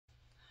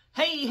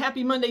Hey,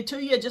 happy Monday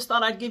to you. Just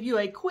thought I'd give you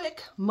a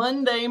quick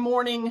Monday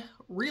morning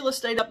real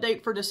estate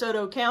update for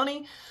Desoto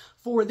County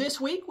for this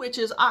week, which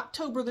is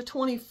October the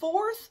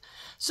 24th.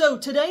 So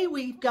today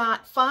we've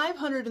got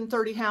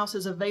 530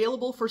 houses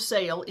available for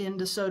sale in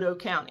Desoto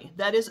County.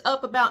 That is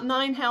up about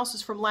 9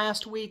 houses from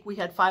last week. We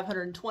had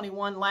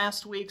 521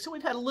 last week, so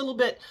we've had a little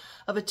bit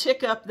of a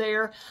tick up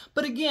there.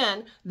 But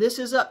again, this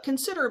is up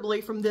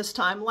considerably from this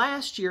time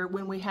last year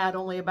when we had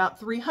only about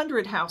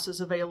 300 houses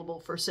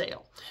available for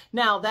sale.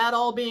 Now, that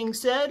all being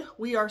said,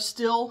 we are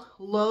still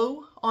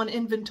low on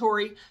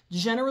inventory,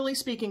 generally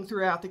speaking,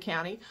 throughout the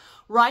county.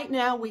 Right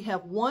now, we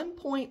have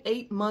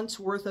 1.8 months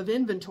worth of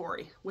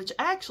inventory, which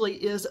actually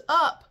is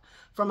up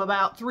from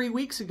about 3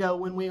 weeks ago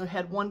when we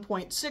had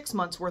 1.6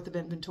 months worth of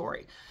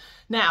inventory.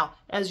 Now,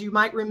 as you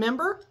might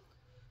remember,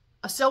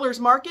 a seller's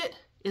market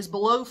is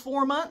below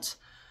 4 months.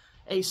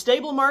 A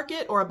stable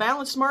market or a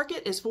balanced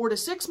market is 4 to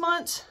 6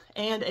 months,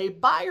 and a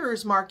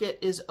buyer's market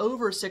is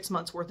over 6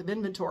 months worth of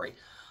inventory.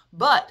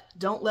 But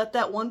don't let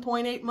that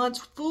 1.8 months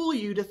fool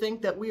you to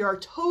think that we are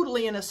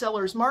totally in a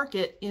seller's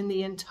market in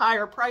the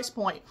entire price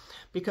point,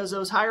 because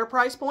those higher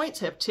price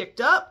points have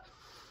ticked up.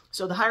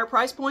 So the higher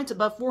price points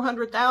above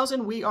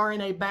 400,000, we are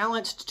in a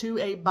balanced to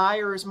a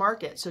buyer's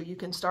market. So you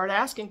can start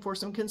asking for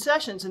some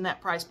concessions in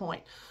that price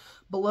point.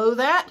 Below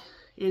that,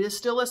 it is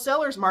still a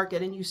seller's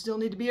market, and you still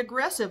need to be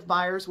aggressive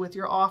buyers with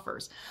your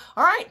offers.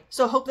 All right,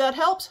 so hope that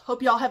helps.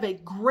 Hope y'all have a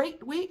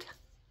great week.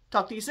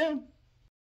 Talk to you soon.